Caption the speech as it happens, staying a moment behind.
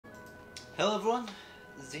Hello everyone,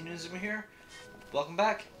 Xenoblade here. Welcome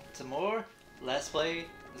back to more Let's Play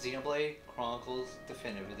Xenoblade Chronicles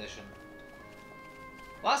Definitive Edition.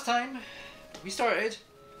 Last time, we started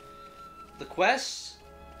the quest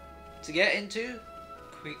to get into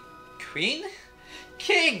Queen?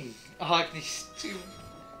 King Agnes 2.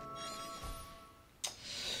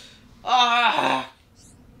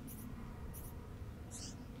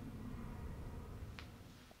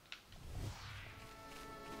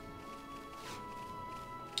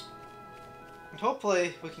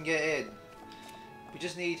 Hopefully we can get in. We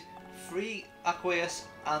just need 3 aqueous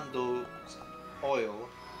andos oil.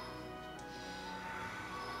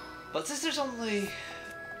 But since there's only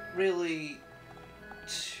really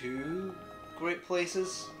 2 great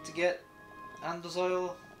places to get andos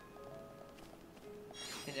oil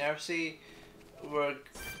in RC, we're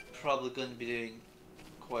probably going to be doing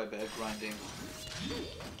quite a bit of grinding.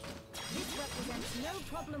 This represents no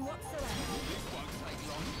problem whatsoever. This won't take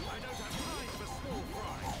long. I don't have time for small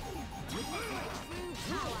fry. True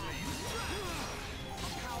power.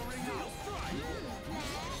 I'm powering up. Flare,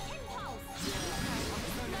 impulse.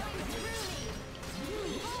 Flowing through me.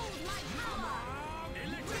 Hold my power.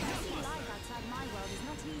 Making life outside my world is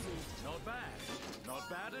not easy. Not bad. Not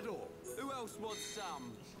bad at all. Who else wants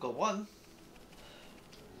some? Got one.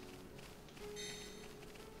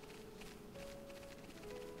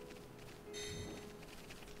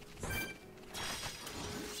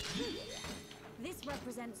 This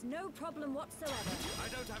represents no problem whatsoever. I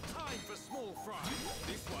don't have time for small fry.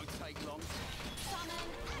 This won't take long. Summon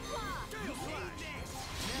Aqua. Steel flash.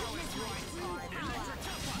 Now it's right time.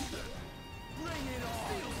 Electric buster. Bring it on.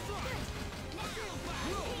 Steel strike. Steel flash.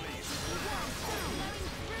 Roll these. Flowing through me.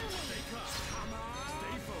 Stay calm. Come on.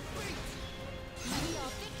 Stay focused. We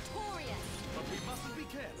are victorious. But we mustn't be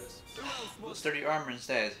careless. Who else We'll wants sturdy armor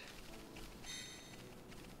instead.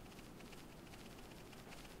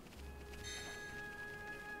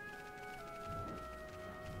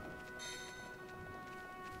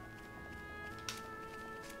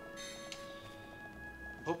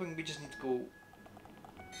 I'm hoping we just need to go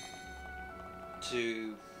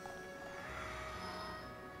to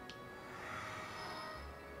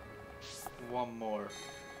one more.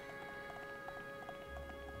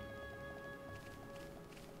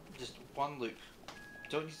 Just one loop.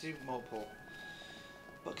 Don't need to do multiple.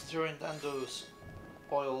 But considering Dando's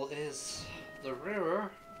oil is the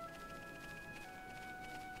rarer,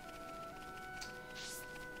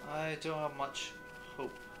 I don't have much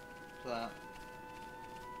hope for that.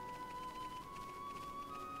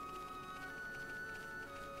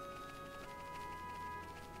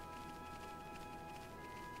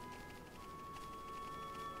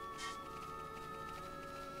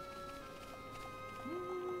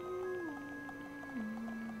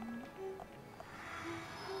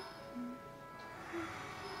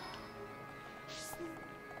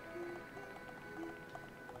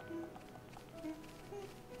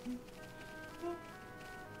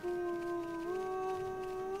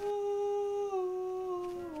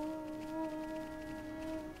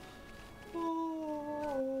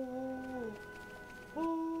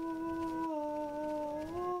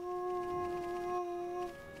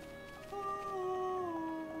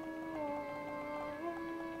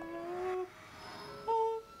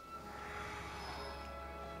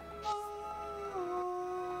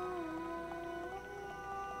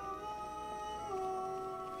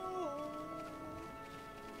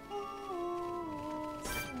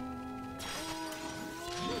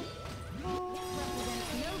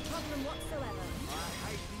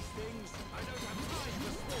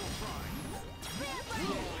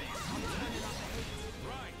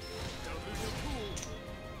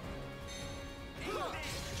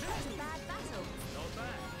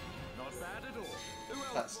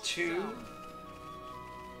 That's 2.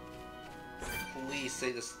 Please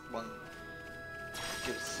say this one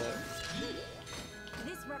gives out.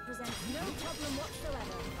 This represents no problem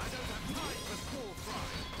whatsoever. I don't have time for small fry.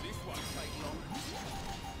 This won't take long.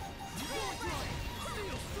 Steel strike.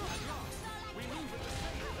 We move at the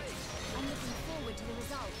same pace. I'm looking forward to the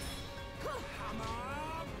results. Come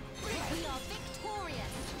on. We are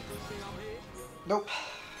victorious. Good thing I'm here. Nope.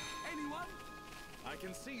 Anyone? I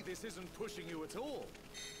can see this isn't pushing you at all.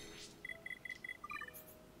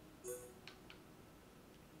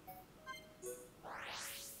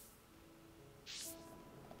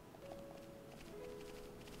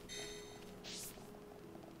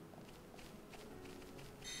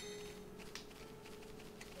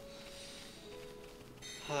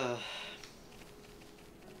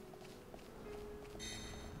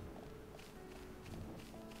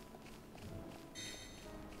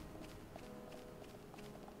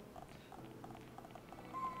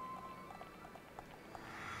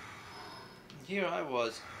 here I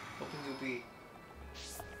was hoping it would be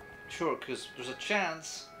short because there's a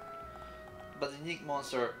chance, but the unique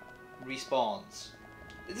monster respawns.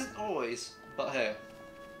 It isn't always, but hey.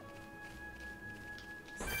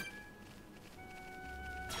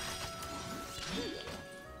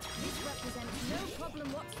 This represents no problem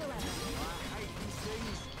whatsoever. I hate these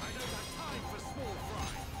things. I don't have time for small fry.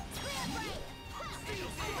 Spear break! Steel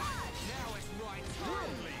strike. Now it's right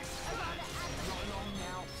time, please. Not long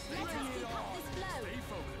now. Let us keep up this flow. Stay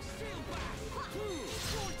focused. Steel back.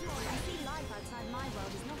 I see life outside my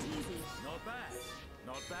world is not easy. Not bad.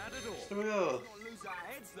 Not bad at all. Here we go. Not lose our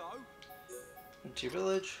heads though. Into your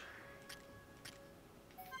village.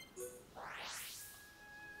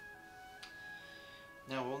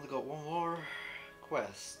 Now we've only got one more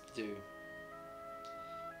quest to do.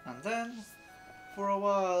 And then, for a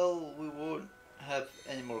while, we won't have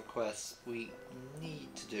any more quests we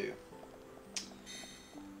need to do.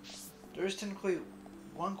 There is technically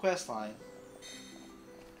one quest line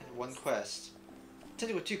and one quest.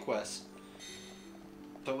 Technically two quests.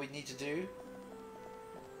 But we need to do.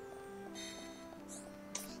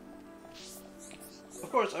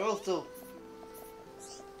 Of course, I will still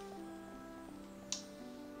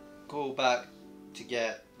go back to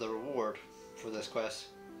get the reward for this quest.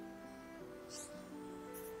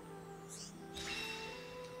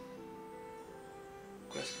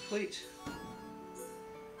 Quest complete.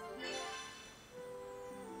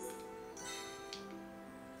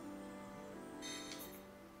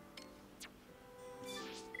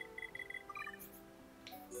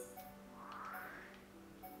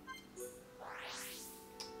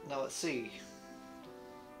 Now let's see,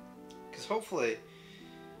 because hopefully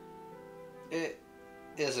it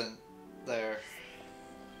isn't there.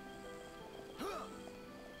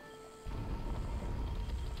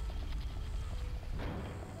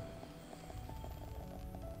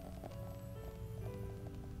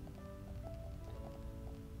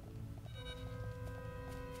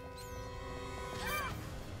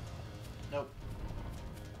 Nope.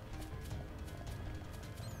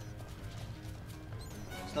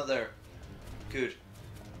 It's not there. Good.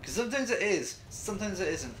 Because sometimes it is, sometimes it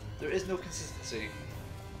isn't. There is no consistency.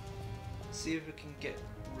 See if we can get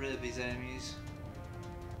rid of these enemies.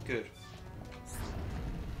 Good.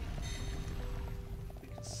 We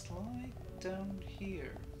can slide down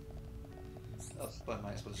here. Oh, I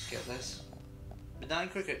might as well just get this. Benign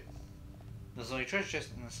cricket. There's only a treasure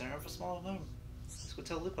chest in the center of a small gnome. Let's go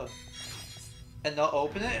tell Lupa. And not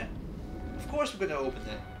open it? Of course we're going to open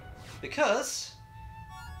it. Because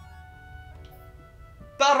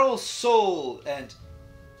Battle Soul and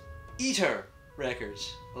Eater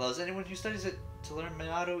Records allows anyone who studies it to learn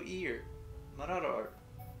Monado art.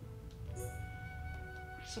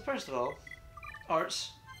 So first of all,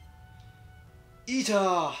 arts.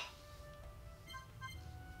 Eater!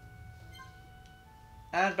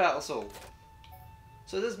 And Battle Soul.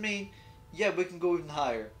 So it does mean, yeah, we can go even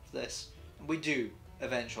higher for this. And we do,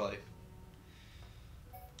 eventually.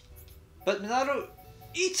 But Monado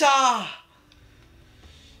Eater!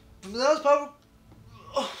 Monado's power...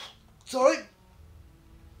 Oh, sorry.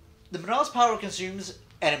 The Monado's power consumes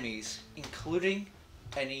enemies, including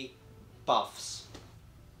any buffs.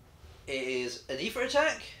 It is an ether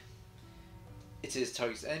attack. It is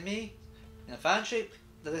targets enemy in a fan shape.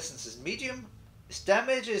 The distance is medium. Its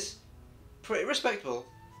damage is pretty respectable.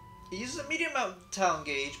 It uses a medium amount of talent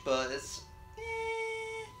gauge, but it's...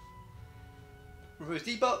 Removes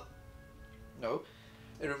debuff. No.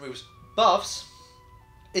 It removes buffs.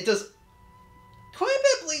 It does quite a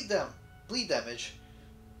bit of bleed damage.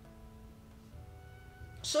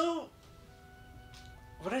 So,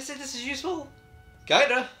 would I say this is useful?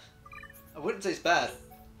 Kinda. I wouldn't say it's bad.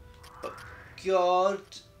 But God,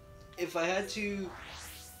 if I had to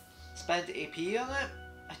spend AP on it,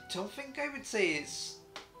 I don't think I would say it's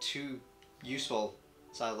too useful,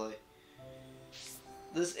 sadly.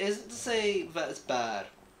 This isn't to say that it's bad.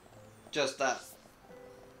 Just that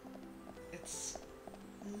it's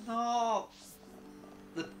not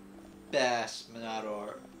the best Monado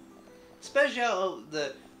art. Especially out of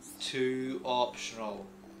the two optional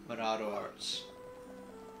Monado arts.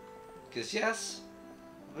 Because yes,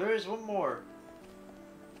 there is one more.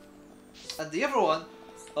 And the other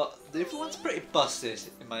one's pretty busted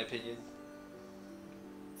in my opinion.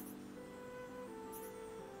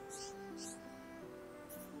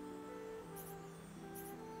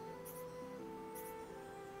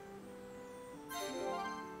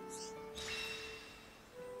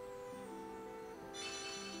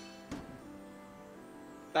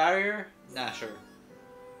 Barrier Nasher.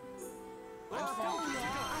 Although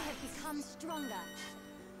I have become stronger.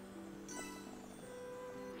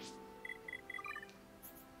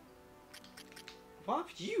 What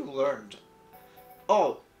have you learned?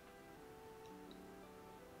 Oh,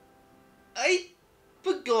 I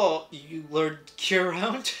forgot you learned Cure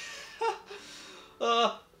Round.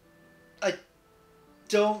 I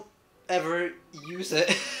don't ever use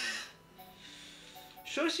it.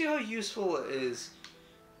 Shows you how useful it is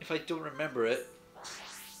if I don't remember it.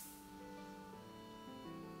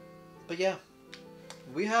 But yeah,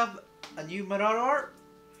 we have a new Monado art.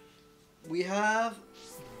 We have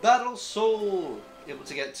Battle Soul, able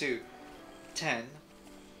to get to 10,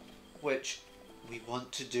 which we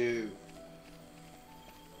want to do.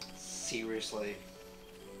 Seriously.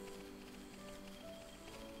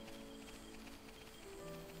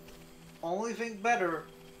 Only thing better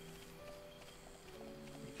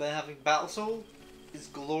than having Battle Soul is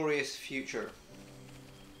Glorious Future,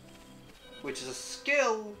 which is a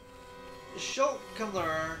skill Shulk can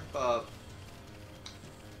learn, but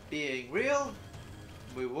being real,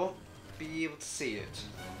 we won't be able to see it.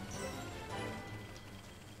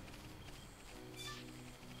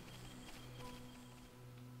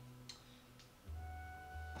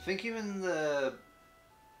 I think even the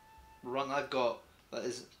run I've got that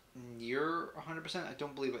is near 100%, I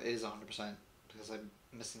don't believe it is 100% because I'm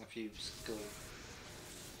missing a few skills.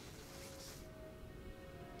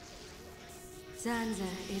 Zanza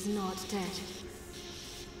is not dead.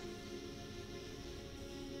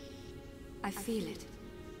 I feel it.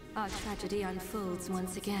 Our tragedy unfolds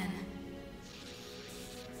once again.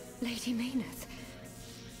 Lady Mayneth.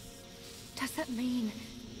 Does that mean...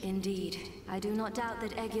 Indeed, I do not doubt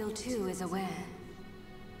that Egil too is aware.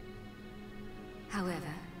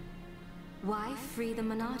 However, why free the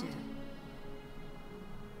Monado?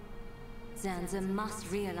 Zanza must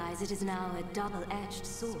realize it is now a double-edged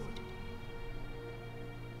sword.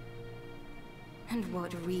 And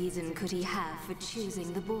what reason could he have for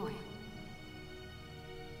choosing the boy?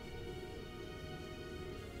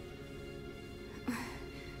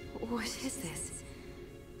 What is this?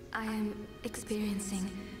 I am experiencing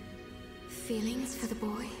feelings for the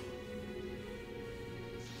boy.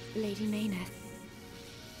 Lady Mayneth.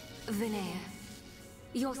 Vinaya,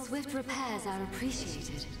 your swift repairs are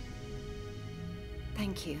appreciated.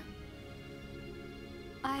 Thank you.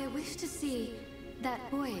 I wish to see that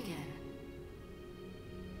boy again.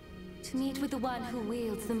 To meet with the one who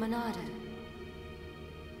wields the Monado.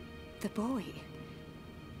 The boy?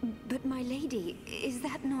 But my lady, is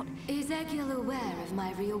that not... Is Egil aware of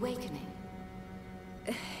my reawakening?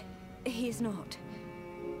 He is not.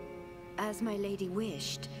 As my lady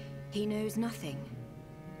wished, he knows nothing.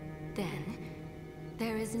 Then,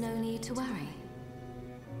 there is no need to worry.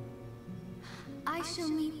 I shall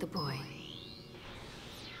meet the boy.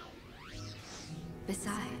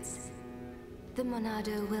 Besides, the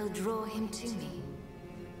Monado will draw him to me.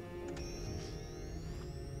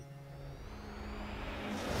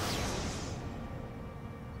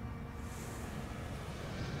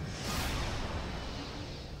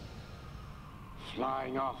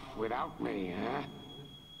 Flying off without me, huh?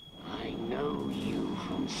 I know you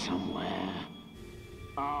from somewhere.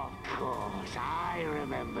 Of course, I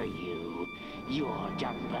remember you. You're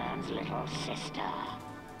Junburn's little sister.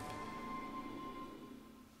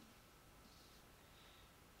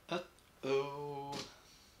 Uh-oh.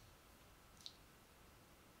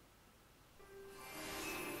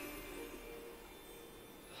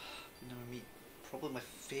 Now we meet probably my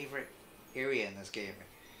favorite area in this game,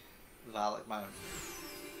 Valak Mountain.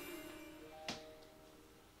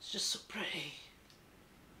 It's just so pretty.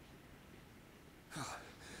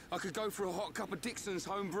 I could go for a hot cup of Dixon's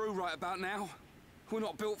home brew right about now. We're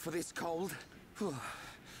not built for this cold.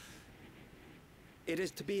 It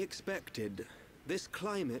is to be expected. This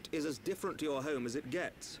climate is as different to your home as it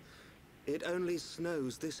gets. It only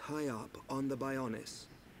snows this high up on the Bionis.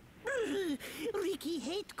 Ricky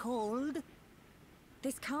hate cold.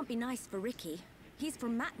 This can't be nice for Ricky. He's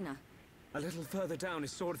from Matna. A little further down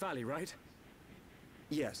is Sword Valley, right?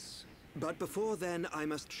 Yes, but before then I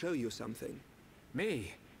must show you something.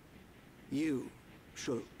 Me? You,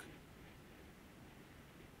 Shulk.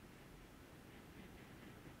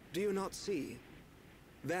 Do you not see?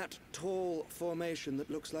 That tall formation that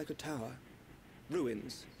looks like a tower?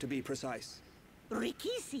 Ruins, to be precise.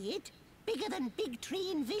 Ricky see it? Bigger than Big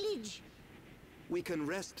Tree in Village. We can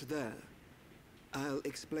rest there. I'll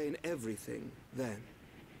explain everything then.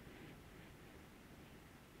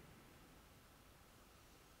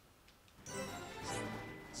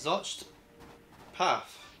 Zocht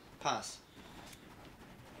Pass.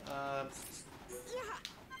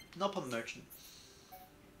 Not a merchant.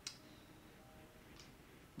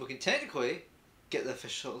 We can technically get the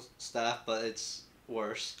official staff, but it's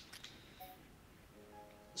worse.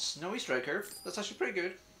 Snowy Striker. That's actually pretty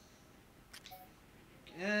good.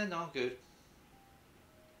 Yeah, not good.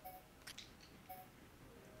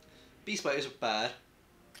 Beast Biters are bad.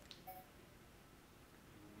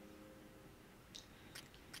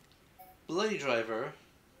 Bloody Driver.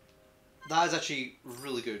 That is actually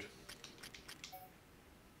really good.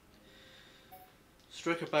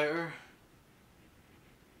 Striker Biter.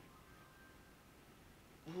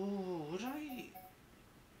 Ooh, would I?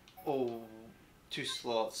 Oh, 2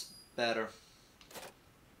 slots better.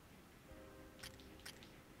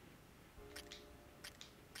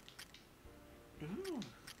 Ooh.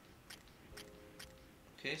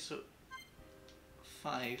 Okay, so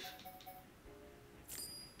 5,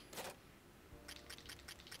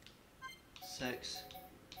 6,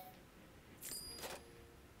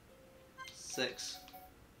 6,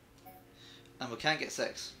 and we can't get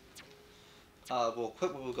 6. We'll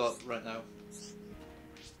equip what we've got right now.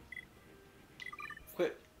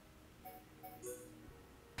 Equip.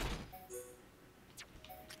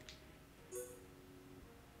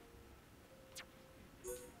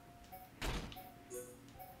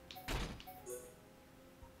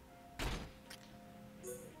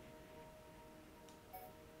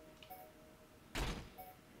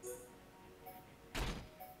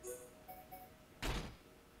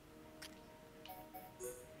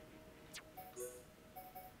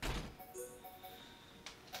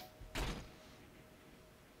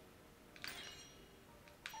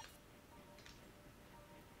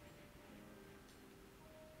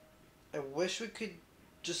 I wish we could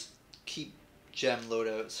just keep gem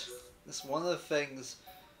loadouts. It's one of the things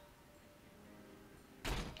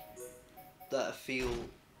that I feel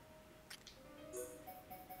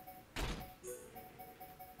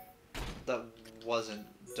that wasn't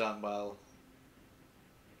done well.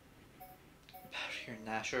 Barrier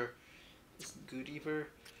Nasher isn't good either.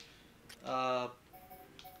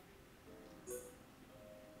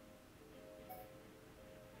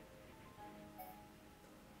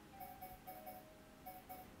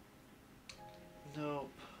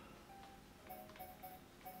 Nope.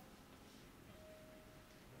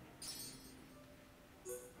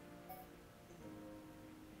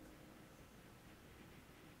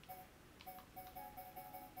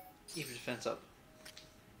 Even defense up.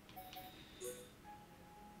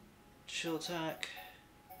 Chill attack.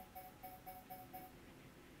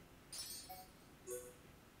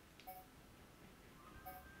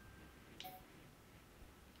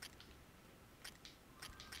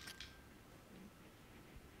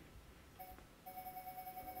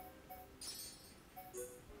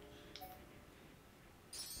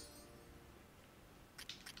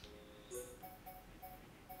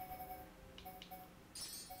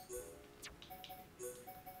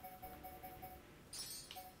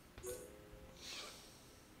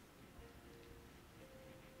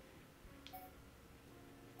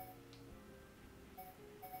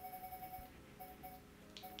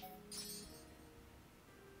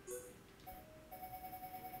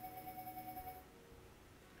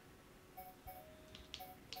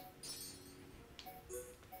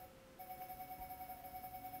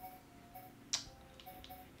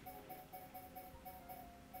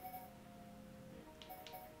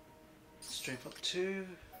 Strength up 2.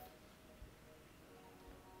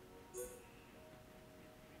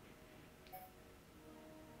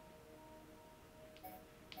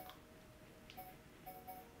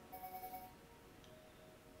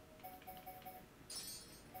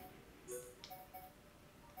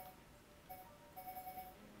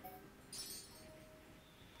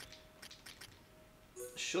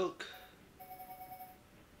 Shook.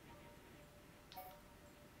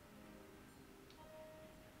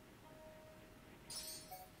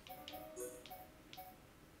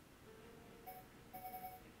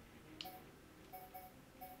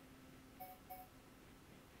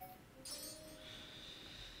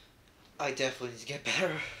 I definitely need to get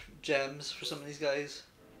better gems for some of these guys,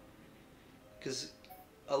 because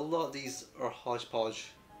a lot of these are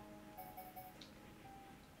hodgepodge.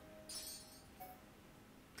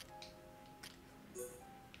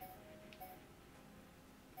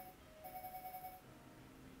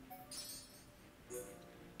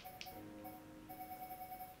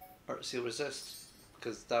 Art Seal Resist,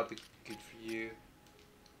 because that would be good for you.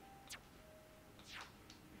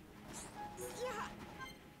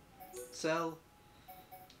 Sell.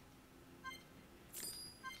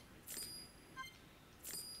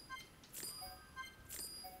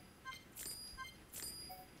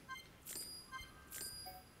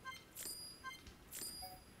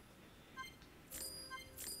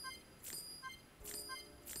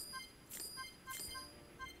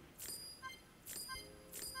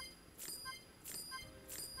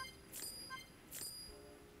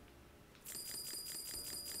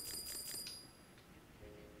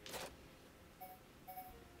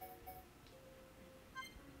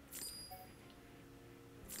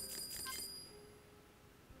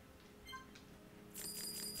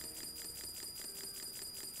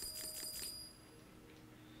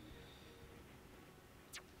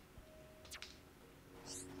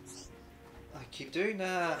 keep doing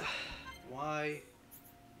that. Why?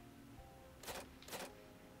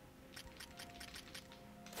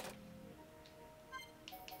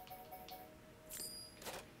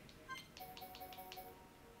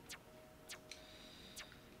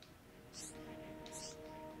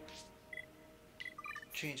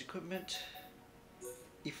 Change equipment.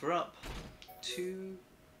 Ether up. 2.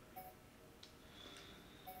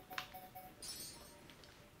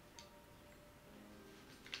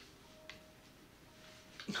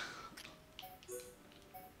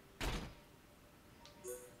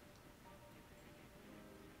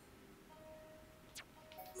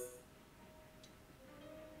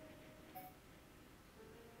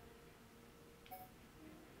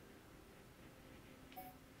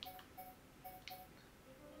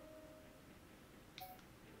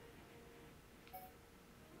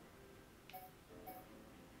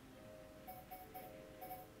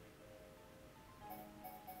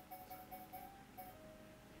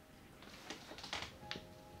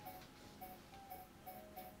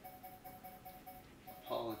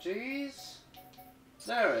 Apologies.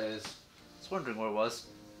 There it is. I was wondering where it was.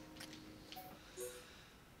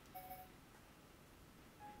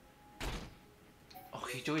 Oh,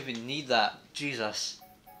 you don't even need that. Jesus.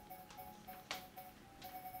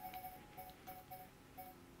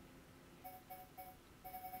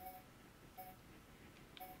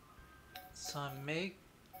 So I may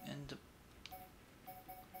end up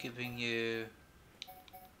giving you...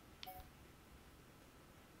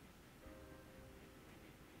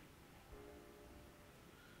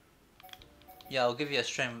 Yeah, I'll give you a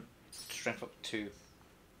strength up 2.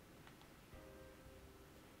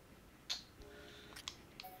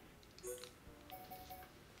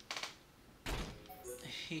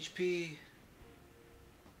 HP.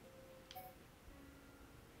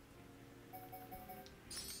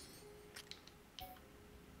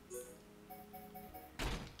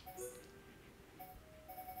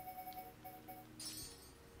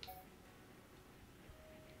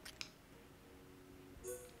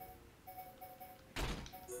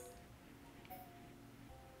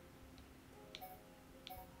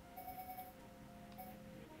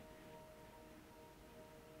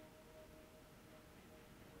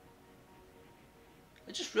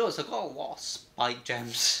 I just realised I got a lot of spike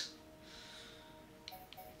gems.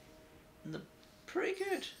 And they're pretty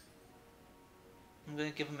good. I'm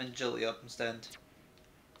going to give them agility up instead.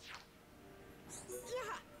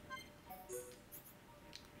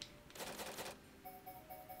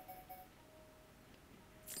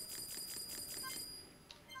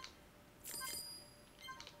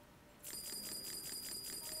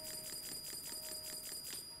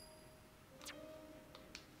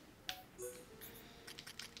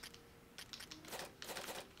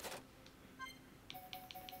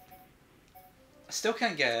 I still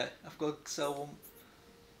can't get it. I've got to sell one.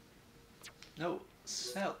 No,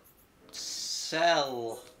 sell.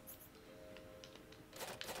 Sell.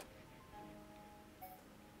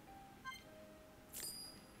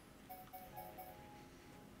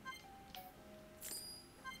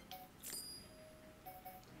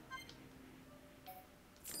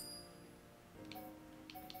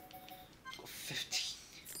 Got 15.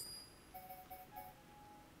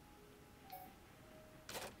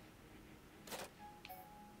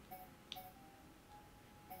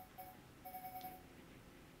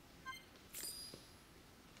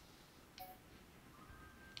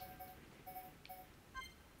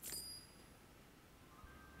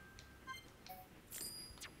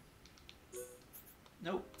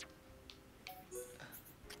 Nope.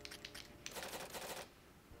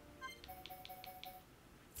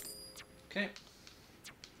 Okay.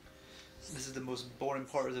 This is the most boring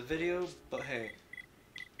part of the video, but hey.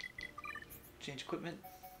 Change equipment.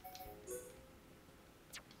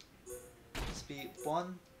 Speed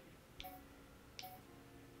 1.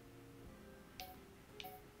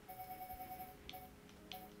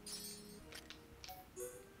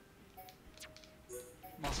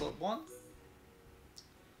 Muscle up 1.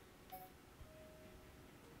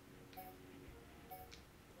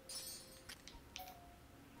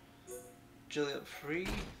 Agility up 3.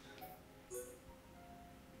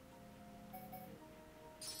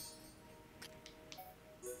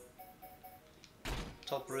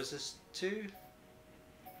 Top resist 2.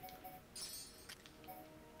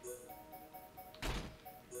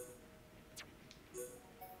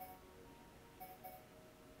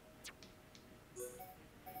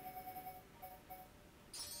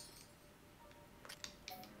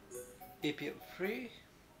 AP up 3.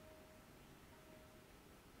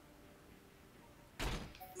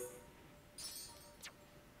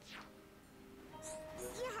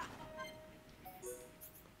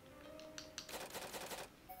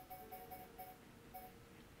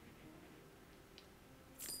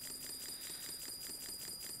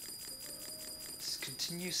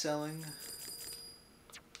 Continue selling.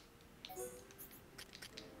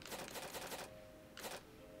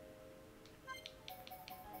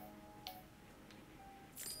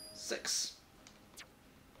 Six.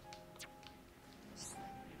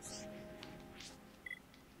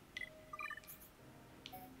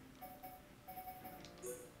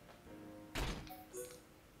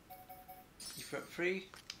 You front free.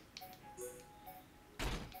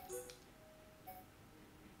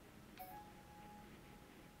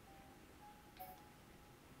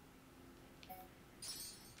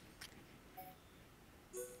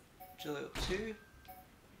 Jelly up 2.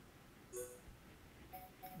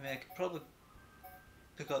 I mean, I could probably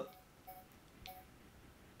pick up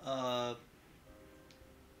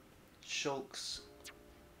Shulk's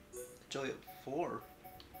Jelly up 4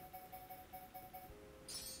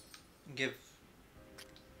 and give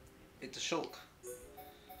it to Shulk.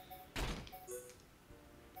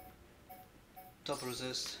 Double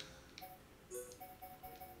resist.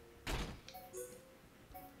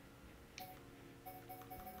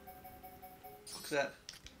 What's that?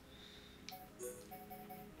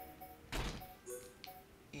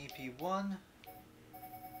 EP1.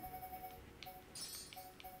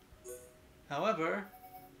 However,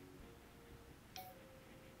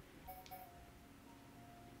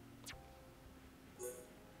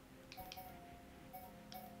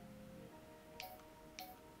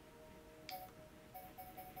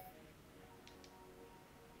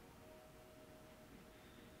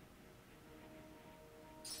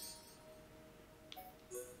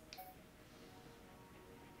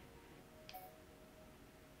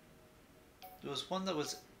 there was one that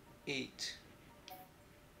was 8.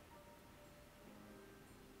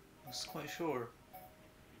 I was quite sure.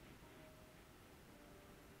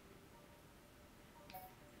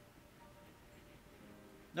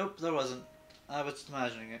 Nope, there wasn't. I was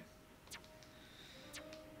imagining it.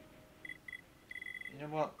 You know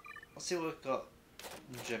what? Let's see what we've got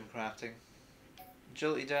in gym crafting.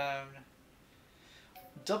 Agility down.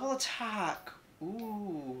 Double attack!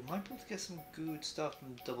 Ooh, might be able to get some good stuff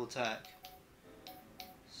from double attack.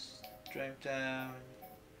 Strength down.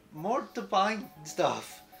 More divine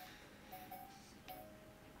stuff!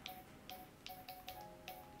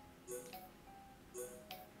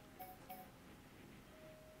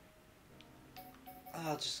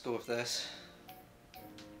 I'll just go with this.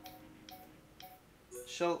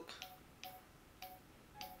 Shulk.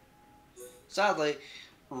 Sadly,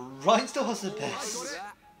 Ryan still has the best.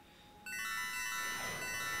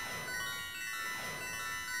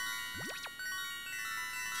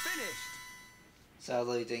 Finished.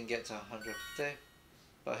 Sadly, didn't get to 150,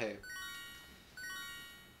 but hey.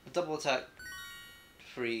 The double attack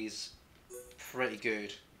freeze, pretty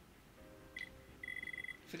good.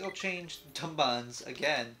 I think I'll change Dumbands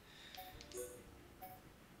again,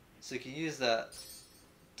 so you can use that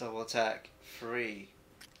double attack free.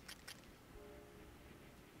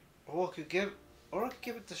 Or I could give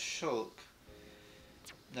it to Shulk.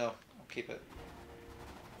 No, I'll keep it.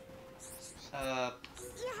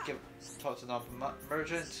 Talk to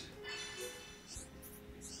non-merchant.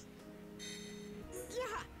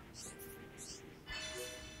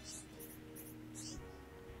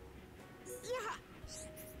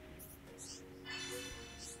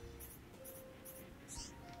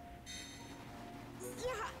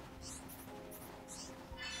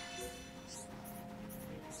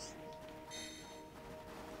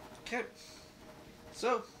 Okay,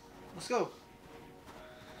 so let's go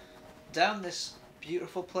down this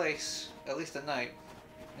beautiful place. At least at night.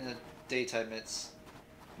 In the daytime, it's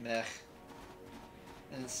meh.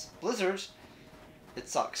 And it's blizzard. It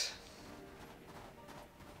sucks.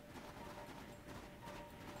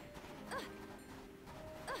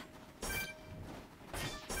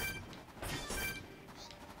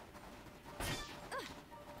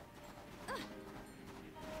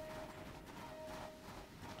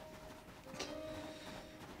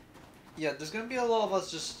 Yeah, there's gonna be a lot of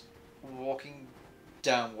us just walking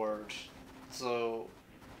downward, so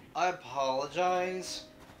I apologize,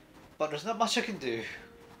 but there's not much I can do.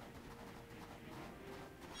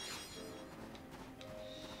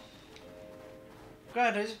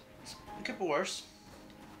 Granted, it could be worse.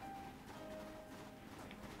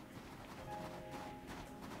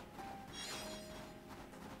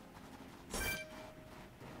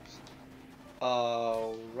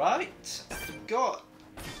 Alright, I forgot.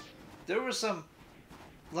 There were some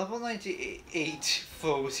level 98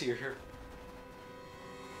 foes here.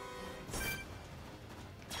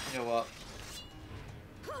 You know what?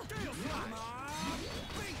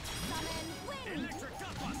 Electric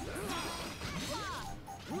Gutbuster.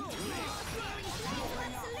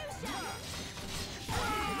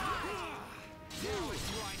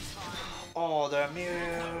 immune. I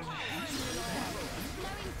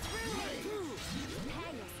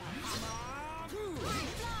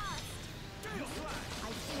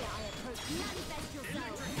fear I approach. Manifest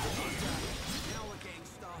yourself. Now we're getting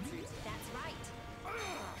started. That's right.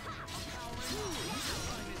 Aqua!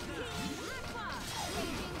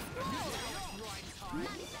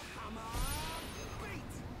 Raging Squall! Manifest.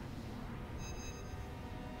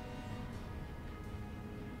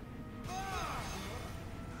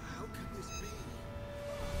 How can this be?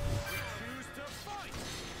 Choose to fight.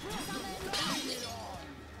 Summon.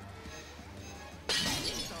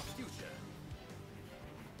 It's our future.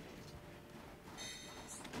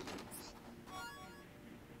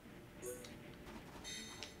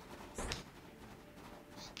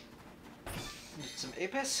 Need some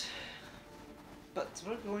Apis. But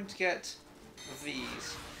we're going to get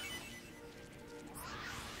these.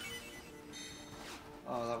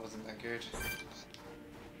 Oh, that wasn't that good.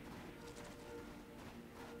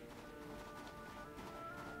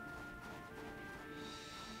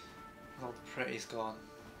 All the prey's gone.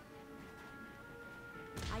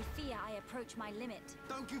 I fear I approach my limit.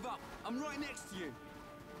 Don't give up. I'm right next to you.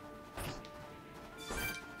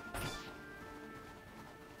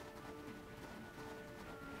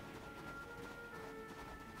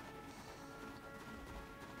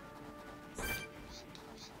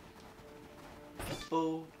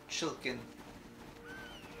 Bo Chilkin.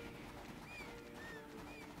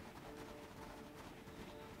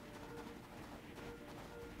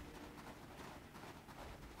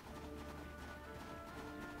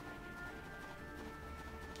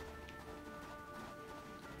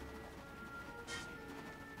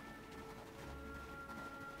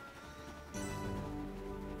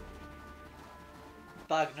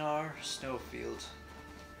 Bagnar Snowfield.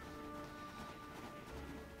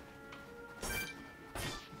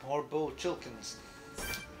 More Bo Chilkins.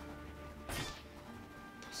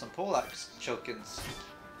 Some Polax Chilkins.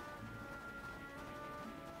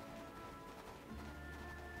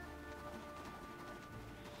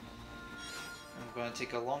 I'm going to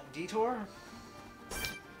take a long detour.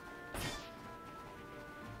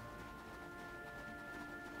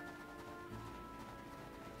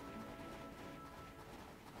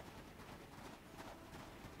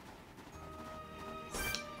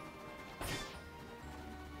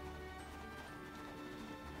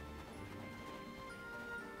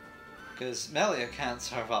 Because Melia can't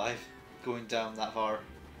survive going down that far.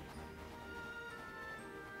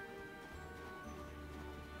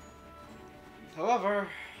 However,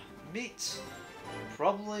 meat,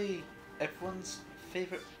 probably everyone's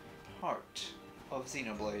favourite part of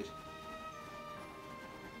Xenoblade.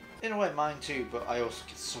 In a way mine too, but I also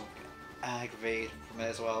get so aggravated from it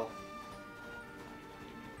as well.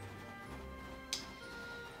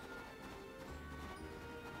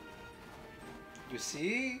 You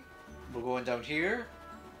see? We're going down here.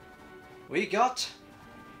 We got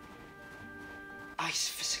ice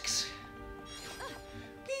physics.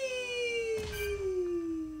 Whee!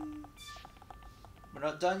 We're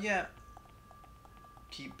not done yet.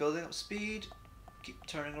 Keep building up speed. Keep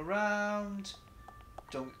turning around.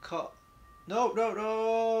 Don't get caught. No, no, no!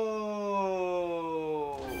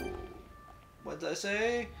 What did I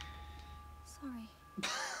say? Sorry.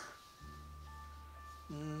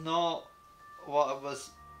 Not what I was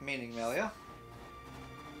meaning, Melia.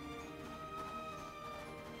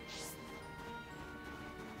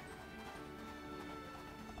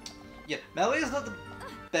 Yeah, Melia is not the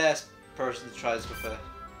best person to try this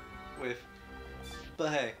with, but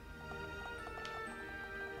hey,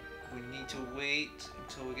 we need to wait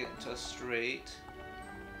until we get into a straight,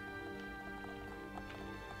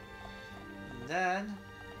 and then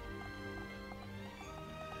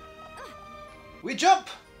we jump!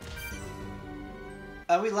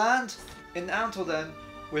 And we land in Antelden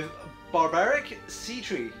with Barbaric Sea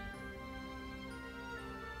Tree.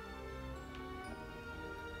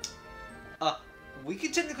 We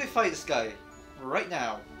can technically fight this guy right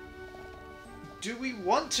now. Do we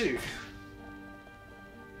want to?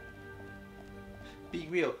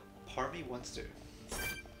 Being real, part of me wants to.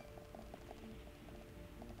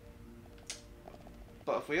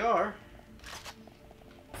 But if we are,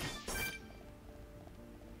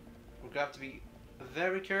 we're gonna have to be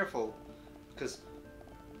very careful, because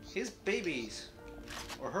his babies,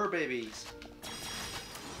 or her babies,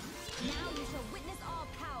 Now you shall witness our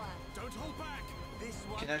power. Don't hold back. This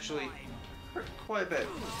one can actually hurt quite a bit.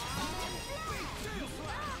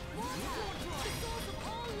 Water, the source of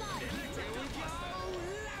all life.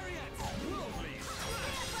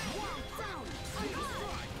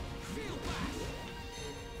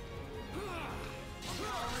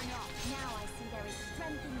 Now I see there is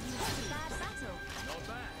strength in you. Bad battle.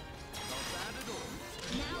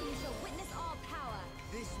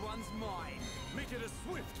 Make it a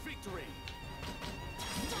swift victory.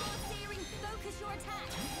 Star Searing, focus your attack.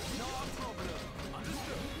 No problem.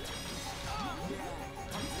 Understood.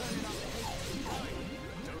 Yeah, I'm turning up the heat.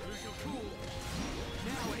 Don't lose your cool.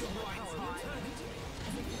 Now it's right time.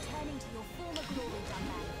 As if returning to your former glory,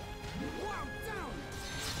 Dunban. Wow, down.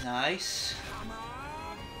 Nice. Come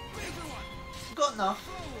on. Everyone. We've got enough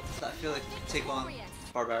that I feel like we can take on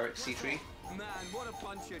Barbaric C3. Man, what a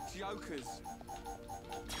bunch of jokers.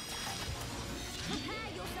 Prepare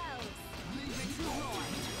yourselves. Leave it to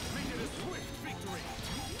right. Make it a swift victory.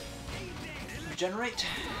 Regenerate.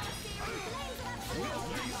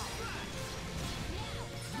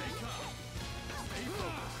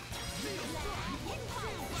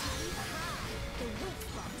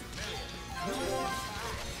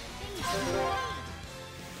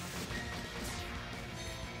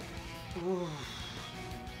 Ooh.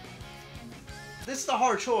 This is a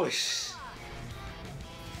hard choice.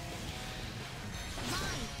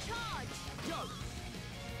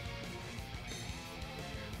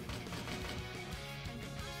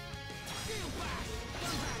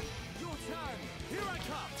 Your turn. Here I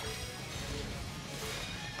come.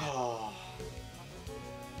 Oh.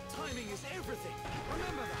 Timing is everything.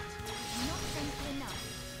 Remember that. Not simple enough.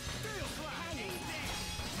 Steel slash.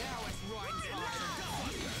 Now it's right time.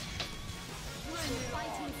 The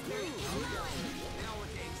fighting spirit is mine. Now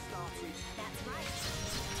we're getting started. That's right.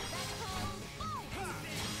 Spectral bolt.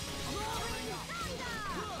 Roaring thunder.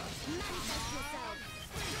 Manifest yourself.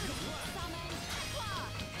 Summon Aqua.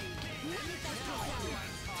 Manifest yourself.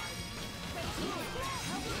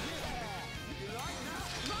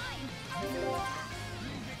 Rhyme.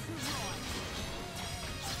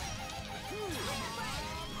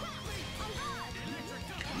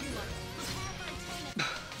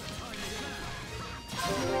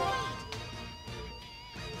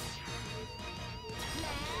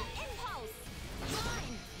 Impulse.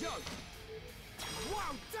 Rhyme. Yo.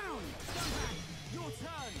 Wow, down. Your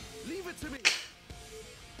turn. Leave it to me.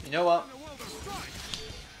 You know what? In a world of strife.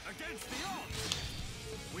 Against the odds.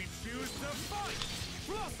 We choose to fight.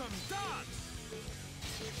 Blossom dance.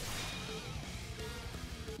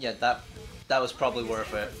 Yeah, that was probably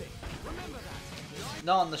worth it. Remember that.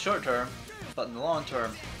 Not in the short term, but in the long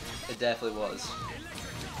term, it definitely was.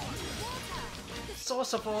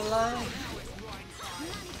 Source of all life.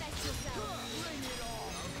 Manifest yourself.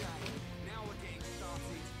 Now we're getting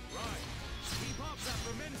started. Right. Keep up that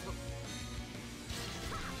momentum.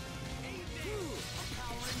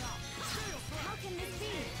 Powering up. How can this be?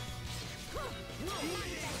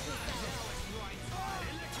 Manifest yourself.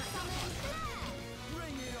 Summon flare.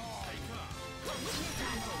 Bring it on.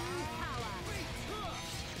 Power.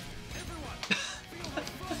 Everyone, feel the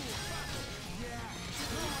full battle. Yeah.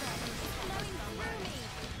 Flowing through me.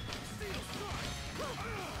 Steel strike.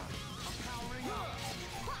 I'm powering up.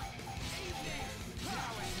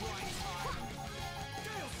 Now it's right time.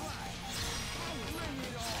 Gale slash. Bring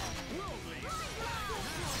it on. Worldly. No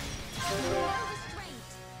restraint.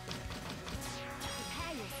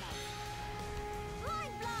 Prepare yourself.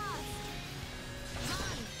 Mind blast.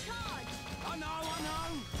 Mind charge. I know.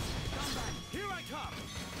 Come back. Here I come.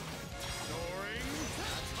 Soaring.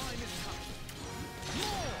 That time is coming.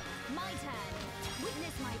 More. My turn.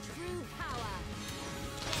 Witness my true power.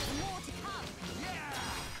 There's more to come.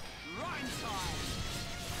 Yeah. Rhyme time.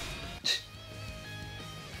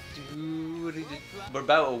 We're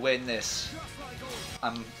about to win this. Just like always.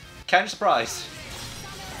 I'm kind of surprised. Summer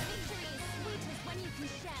victory is sweet as when you can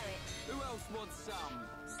share it. Who else wants some?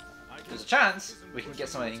 There's a chance we can get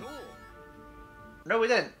something. No, we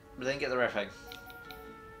didn't. We didn't get the rare thing.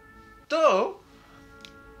 Though,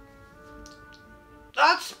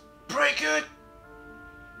 that's pretty good.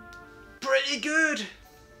 Pretty good.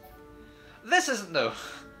 This isn't though.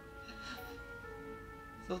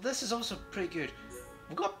 So this is also pretty good.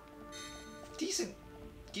 We've got decent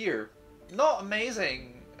gear. Not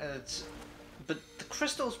amazing, but the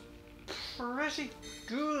crystal's pretty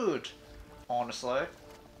good, honestly.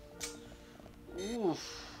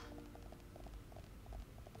 Oof.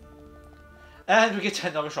 And we get to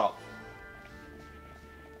another shop.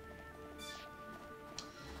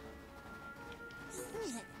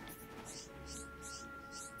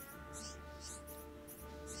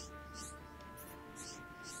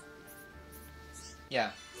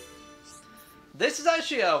 Yeah. This is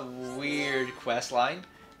actually a weird quest line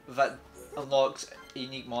that unlocks a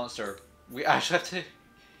unique monster. We actually have to...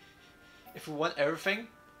 If we want everything,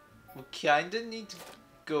 we kinda need to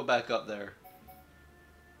go back up there.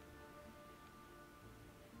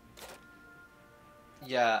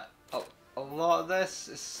 Yeah, a lot of this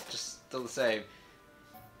is just still the same.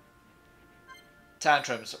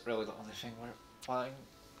 Tantrum's really the only thing Fine.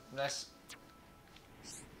 Nice.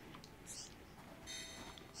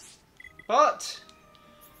 But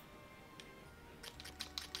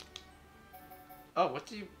oh, what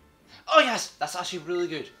do you? Oh yes, that's actually really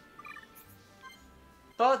good.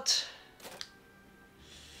 But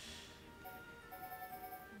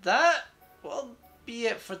that will be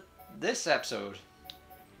it for this episode.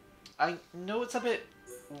 I know it's a bit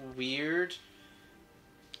weird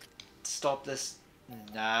to stop this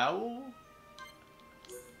now,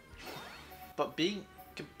 but being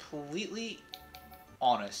completely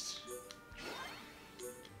honest,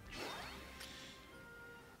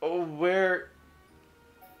 we're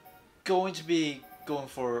going to be going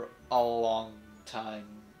for a long time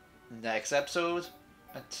next episode,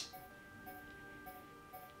 and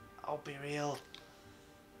I'll be real,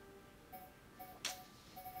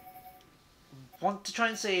 want to try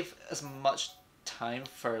and save as much time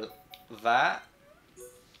for that.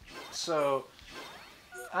 So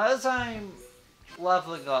as I'm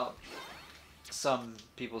leveling up some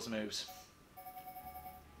people's moves,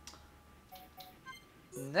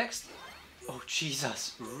 next, oh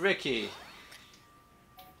Jesus, Ricky.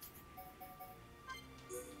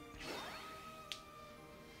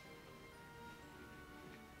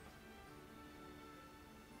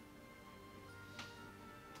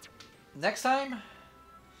 Next time,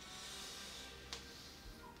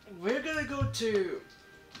 we're gonna go to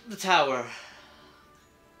the tower.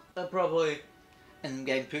 And probably end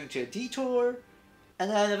getting put into a detour,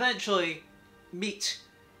 and then eventually meet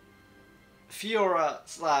Fiora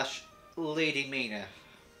 / Lady Mina.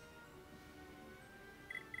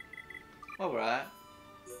 Where we're at.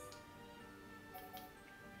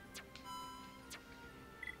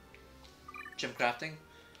 Gem crafting.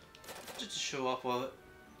 Just to show off what it.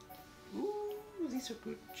 Ooh, these are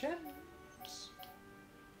good gems.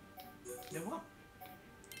 You know what?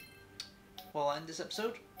 While I end this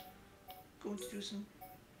episode, going to do some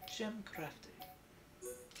gem crafting.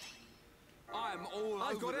 I'm all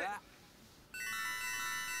over that.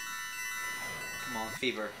 Come on,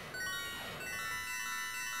 Fever.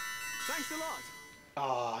 Thanks a lot.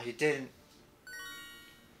 Oh, you didn't.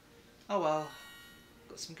 Oh well.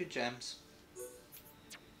 Got some good gems.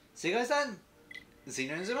 See you guys then.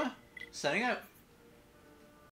 Xeno and Zuma, signing out.